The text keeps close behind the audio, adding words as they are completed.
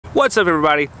What's up,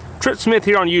 everybody? Trip Smith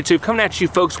here on YouTube, coming at you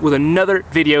folks with another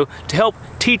video to help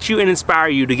teach you and inspire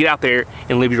you to get out there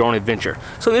and live your own adventure.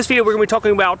 So in this video we're going to be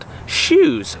talking about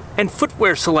shoes and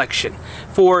footwear selection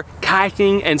for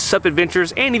kayaking and SUP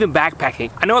adventures and even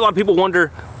backpacking. I know a lot of people wonder,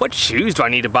 what shoes do I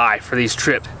need to buy for these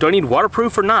trips? Do I need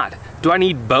waterproof or not? Do I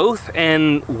need both?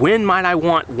 And when might I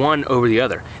want one over the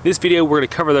other? In this video we're going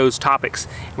to cover those topics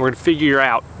and we're going to figure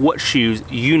out what shoes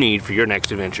you need for your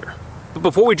next adventure. But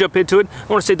before we jump into it, I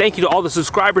want to say thank you to all the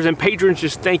subscribers and patrons.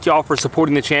 Just thank you all for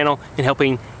supporting the channel and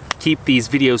helping keep these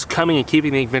videos coming and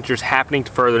keeping the adventures happening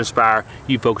to further inspire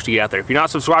you folks to get out there. If you're not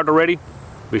subscribed already,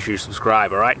 be sure to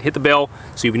subscribe, all right? Hit the bell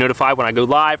so you'll be notified when I go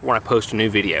live or when I post a new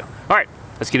video. All right,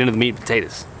 let's get into the meat and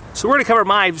potatoes. So we're going to cover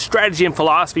my strategy and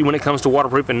philosophy when it comes to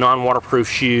waterproof and non-waterproof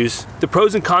shoes, the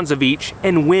pros and cons of each,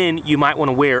 and when you might want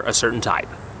to wear a certain type.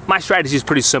 My strategy is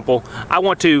pretty simple. I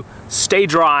want to stay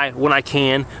dry when I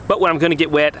can, but when I'm going to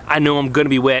get wet, I know I'm going to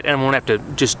be wet and I'm going to have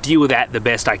to just deal with that the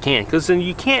best I can, because then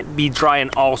you can't be dry in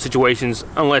all situations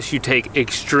unless you take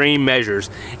extreme measures,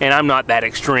 and I'm not that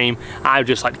extreme. I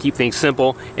just like to keep things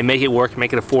simple and make it work,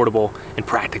 make it affordable and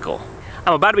practical.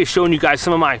 I'm about to be showing you guys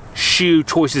some of my shoe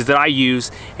choices that I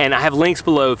use, and I have links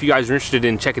below if you guys are interested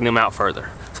in checking them out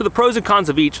further. So the pros and cons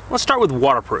of each. Let's start with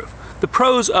waterproof. The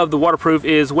pros of the waterproof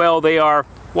is, well, they are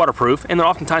waterproof and they're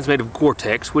oftentimes made of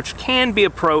Gore-Tex, which can be a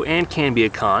pro and can be a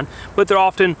con, but they're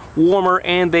often warmer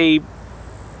and they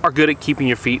are good at keeping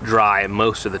your feet dry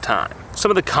most of the time. Some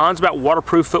of the cons about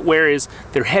waterproof footwear is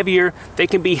they're heavier, they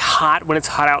can be hot when it's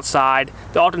hot outside,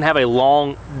 they often have a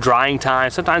long drying time,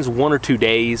 sometimes 1 or 2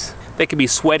 days. They can be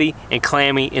sweaty and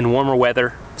clammy in warmer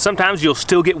weather. Sometimes you'll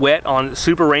still get wet on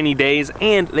super rainy days,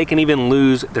 and they can even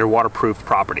lose their waterproof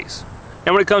properties.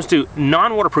 Now when it comes to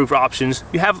non-waterproof options,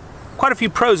 you have quite a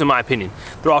few pros in my opinion.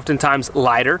 They're oftentimes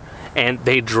lighter and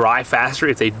they dry faster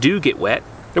if they do get wet.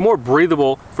 They're more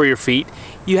breathable for your feet.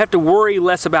 You have to worry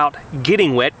less about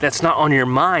getting wet. That's not on your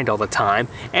mind all the time.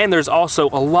 And there's also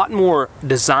a lot more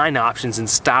design options and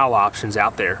style options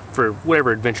out there for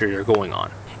whatever adventure you're going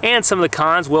on. And some of the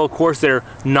cons, well, of course, they're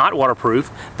not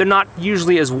waterproof. They're not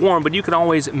usually as warm, but you can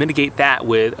always mitigate that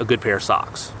with a good pair of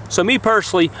socks. So me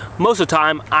personally, most of the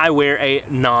time, I wear a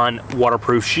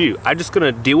non-waterproof shoe. I'm just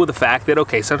gonna deal with the fact that,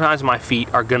 okay, sometimes my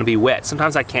feet are gonna be wet.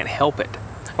 Sometimes I can't help it.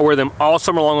 I wear them all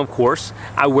summer long, of course.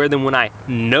 I wear them when I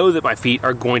know that my feet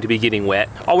are going to be getting wet.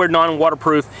 I'll wear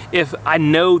non-waterproof if I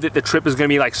know that the trip is gonna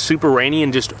be like super rainy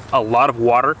and just a lot of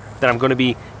water that I'm gonna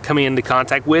be coming into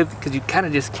contact with, because you kind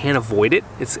of just can't avoid it.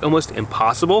 It's almost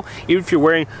impossible. Even if you're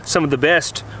wearing some of the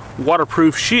best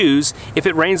waterproof shoes, if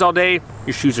it rains all day,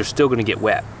 your shoes are still gonna get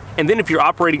wet. And then if you're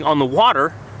operating on the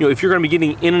water, you know, if you're gonna be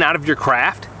getting in and out of your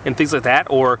craft and things like that,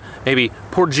 or maybe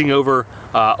portaging over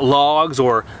logs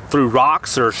or through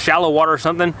rocks or shallow water or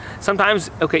something,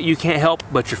 sometimes, okay, you can't help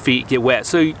but your feet get wet.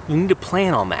 So you need to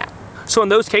plan on that. So in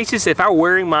those cases, if I were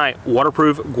wearing my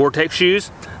waterproof Gore-Tex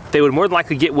shoes, they would more than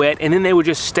likely get wet, and then they would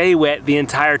just stay wet the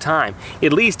entire time.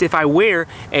 At least if I wear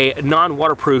a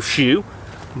non-waterproof shoe,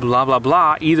 blah, blah,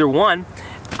 blah, either one,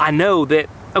 I know that,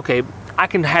 okay, I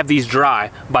can have these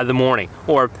dry by the morning,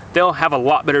 or they'll have a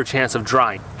lot better chance of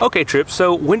drying. Okay, Trip,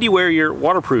 so when do you wear your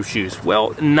waterproof shoes?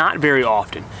 Well, not very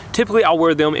often. Typically, I'll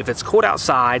wear them if it's cold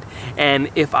outside,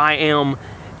 and if I am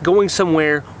going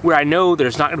somewhere where I know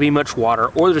there's not gonna be much water,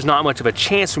 or there's not much of a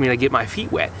chance for me to get my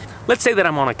feet wet. Let's say that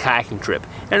I'm on a kayaking trip,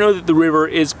 and I know that the river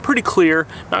is pretty clear,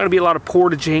 not gonna be a lot of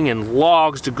portaging and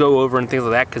logs to go over and things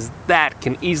like that, because that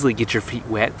can easily get your feet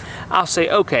wet. I'll say,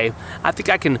 okay, I think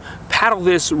I can paddle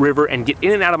this river and get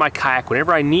in and out of my kayak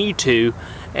whenever I need to,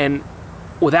 and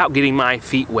without getting my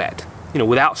feet wet. You know,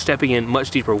 without stepping in much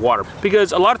deeper water.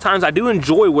 Because a lot of times I do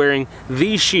enjoy wearing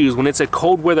these shoes when it's a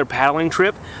cold weather paddling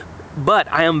trip,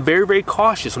 but I am very, very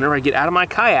cautious whenever I get out of my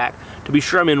kayak to be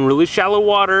sure I'm in really shallow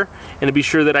water and to be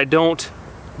sure that I don't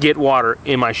get water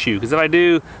in my shoe. Because if I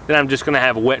do, then I'm just gonna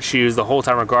have wet shoes the whole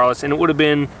time regardless, and it would have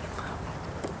been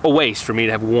a waste for me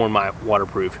to have worn my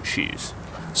waterproof shoes.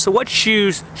 So what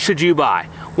shoes should you buy?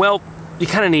 Well, you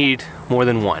kind of need more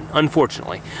than one,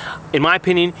 unfortunately. In my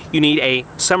opinion, you need a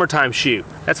summertime shoe.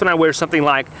 That's when I wear something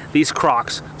like these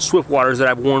Crocs Swiftwaters that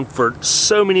I've worn for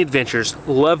so many adventures.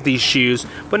 Love these shoes,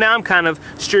 but now I'm kind of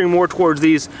steering more towards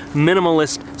these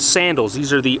minimalist sandals.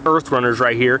 These are the Earth Runners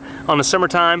right here. On the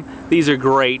summertime, these are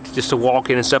great just to walk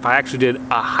in and stuff. I actually did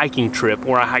a hiking trip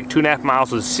where I hiked 2.5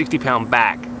 miles with a 60-pound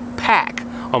backpack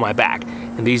on my back,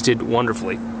 and these did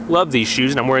wonderfully. love these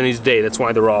shoes, and I'm wearing these today. That's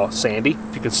why they're all sandy,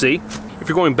 if you can see. If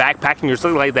you're going backpacking or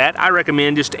something like that, I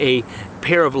recommend just a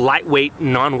pair of lightweight,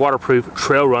 non-waterproof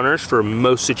trail runners for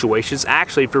most situations.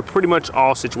 Actually, for pretty much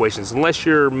all situations, unless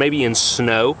you're maybe in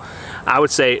snow, I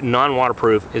would say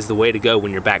non-waterproof is the way to go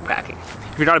when you're backpacking.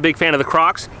 If you're not a big fan of the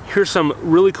Crocs, here's some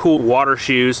really cool water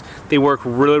shoes. They work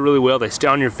really well. They stay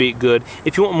on your feet good.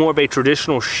 If you want more of a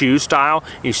traditional shoe style,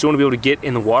 and you still want to be able to get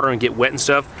in the water and get wet and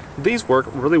stuff, these work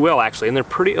really well actually, and they're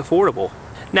pretty affordable.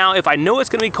 Now, if I know it's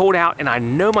going to be cold out and I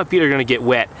know my feet are going to get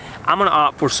wet, I'm going to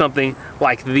opt for something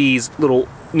like these little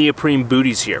neoprene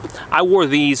booties here. I wore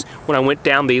these when I went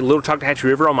down the Little Tuckatahatchee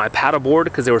River on my paddleboard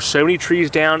because there were so many trees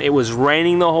down. It was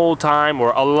raining the whole time,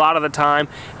 or a lot of the time.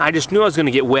 I just knew I was going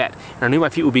to get wet, and I knew my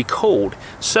feet would be cold.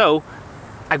 So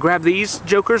I grabbed these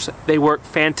jokers. They work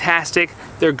fantastic.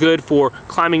 They're good for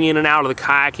climbing in and out of the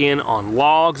kayak on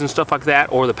logs and stuff like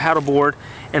that, or the paddleboard,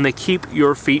 and they keep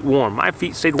your feet warm. My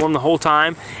feet stayed warm the whole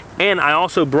time. And I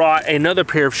also brought another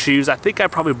pair of shoes. I think I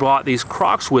probably brought these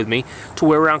Crocs with me to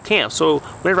wear around camp. So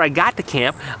whenever I got to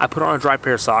camp, I put on a dry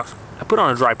pair of socks, I put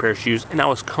on a dry pair of shoes, and I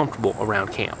was comfortable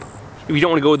around camp. If you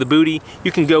don't want to go with the booty,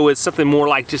 you can go with something more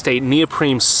like just a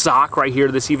neoprene sock right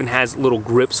here. This even has little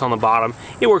grips on the bottom.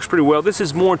 It works pretty well. This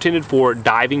is more intended for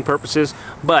diving purposes,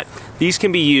 but these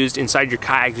can be used inside your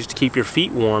kayak just to keep your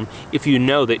feet warm if you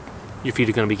know that your feet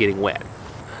are going to be getting wet.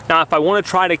 Now, if I want to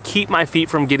try to keep my feet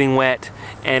from getting wet,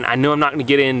 and I know I'm not going to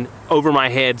get in over my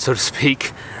head, so to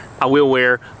speak, I will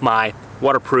wear my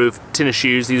waterproof tennis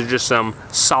shoes. These are just some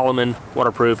Solomon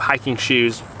waterproof hiking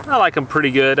shoes. I like them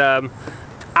pretty good.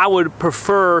 I would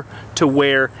prefer to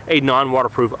wear a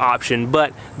non-waterproof option,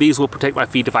 but these will protect my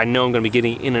feet if I know I'm going to be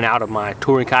getting in and out of my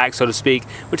touring kayak, so to speak,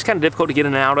 which is kind of difficult to get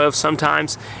in and out of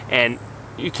sometimes. And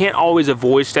you can't always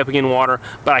avoid stepping in water,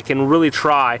 but I can really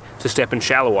try to step in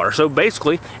shallow water. So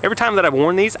basically, every time that I've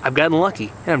worn these, I've gotten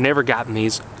lucky, and I've never gotten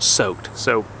these soaked.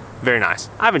 So very nice.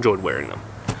 I've enjoyed wearing them.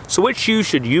 So which shoes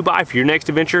should you buy for your next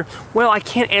adventure? Well, I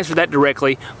can't answer that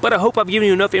directly, but I hope I've given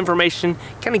you enough information,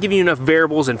 kind of giving you enough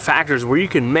variables and factors where you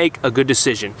can make a good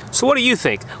decision. So what do you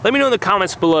think? Let me know in the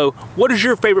comments below, what is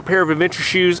your favorite pair of adventure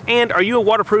shoes, and are you a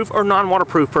waterproof or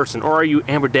non-waterproof person, or are you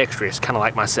ambidextrous, kind of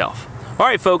like myself? All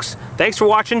right, folks, thanks for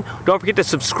watching. Don't forget to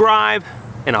subscribe,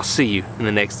 and I'll see you in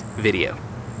the next video.